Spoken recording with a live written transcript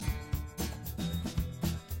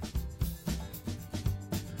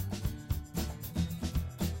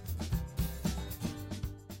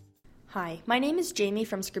Hi, my name is Jamie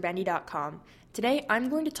from Scribendi.com. Today I'm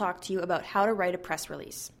going to talk to you about how to write a press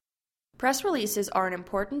release. Press releases are an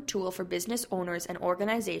important tool for business owners and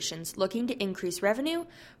organizations looking to increase revenue,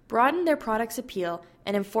 broaden their product's appeal,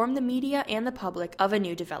 and inform the media and the public of a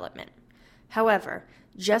new development. However,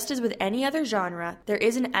 just as with any other genre, there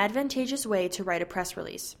is an advantageous way to write a press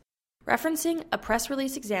release. Referencing a press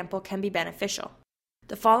release example can be beneficial.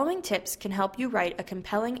 The following tips can help you write a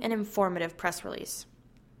compelling and informative press release.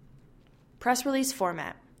 Press release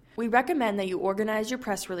format. We recommend that you organize your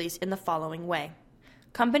press release in the following way.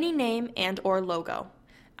 Company name and/or logo.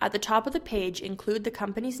 At the top of the page, include the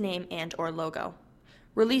company's name and/or logo.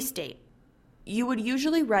 Release date. You would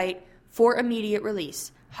usually write for immediate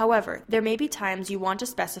release. However, there may be times you want to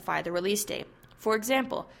specify the release date. For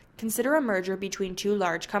example, consider a merger between two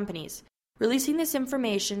large companies. Releasing this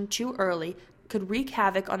information too early could wreak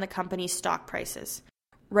havoc on the company's stock prices.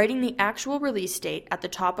 Writing the actual release date at the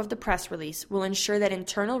top of the press release will ensure that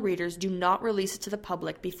internal readers do not release it to the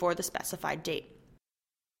public before the specified date.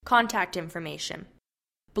 Contact information.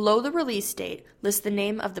 Below the release date, list the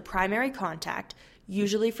name of the primary contact,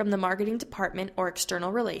 usually from the marketing department or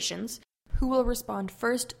external relations, who will respond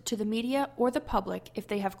first to the media or the public if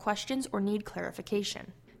they have questions or need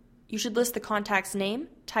clarification. You should list the contact's name,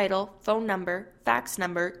 title, phone number, fax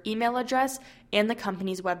number, email address, and the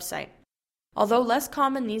company's website. Although less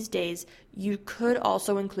common these days, you could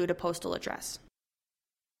also include a postal address.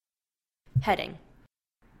 Heading.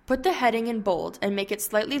 Put the heading in bold and make it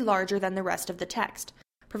slightly larger than the rest of the text.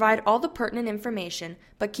 Provide all the pertinent information,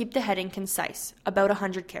 but keep the heading concise, about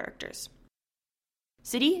 100 characters.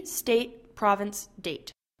 City, state, province,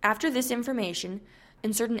 date. After this information,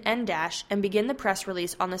 insert an end dash and begin the press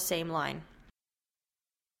release on the same line.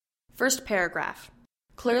 First paragraph.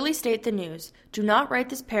 Clearly state the news. Do not write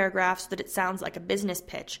this paragraph so that it sounds like a business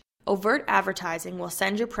pitch. Overt advertising will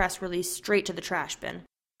send your press release straight to the trash bin.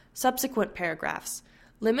 Subsequent paragraphs.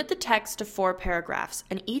 Limit the text to 4 paragraphs,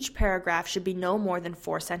 and each paragraph should be no more than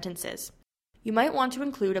 4 sentences. You might want to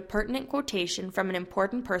include a pertinent quotation from an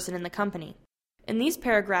important person in the company. In these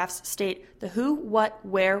paragraphs, state the who, what,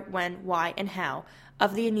 where, when, why, and how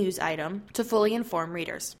of the news item to fully inform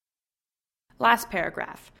readers. Last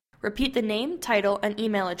paragraph. Repeat the name, title, and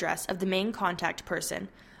email address of the main contact person.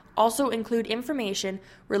 Also include information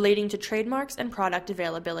relating to trademarks and product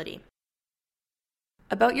availability.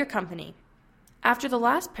 About your company. After the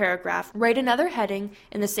last paragraph, write another heading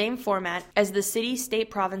in the same format as the city,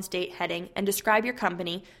 state, province, date heading and describe your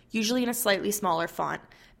company, usually in a slightly smaller font.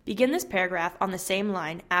 Begin this paragraph on the same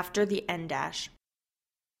line after the end dash.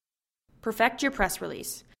 Perfect your press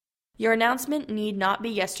release. Your announcement need not be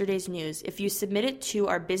yesterday's news if you submit it to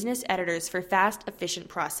our business editors for fast, efficient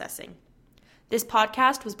processing. This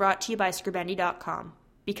podcast was brought to you by Scribendi.com,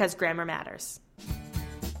 because grammar matters.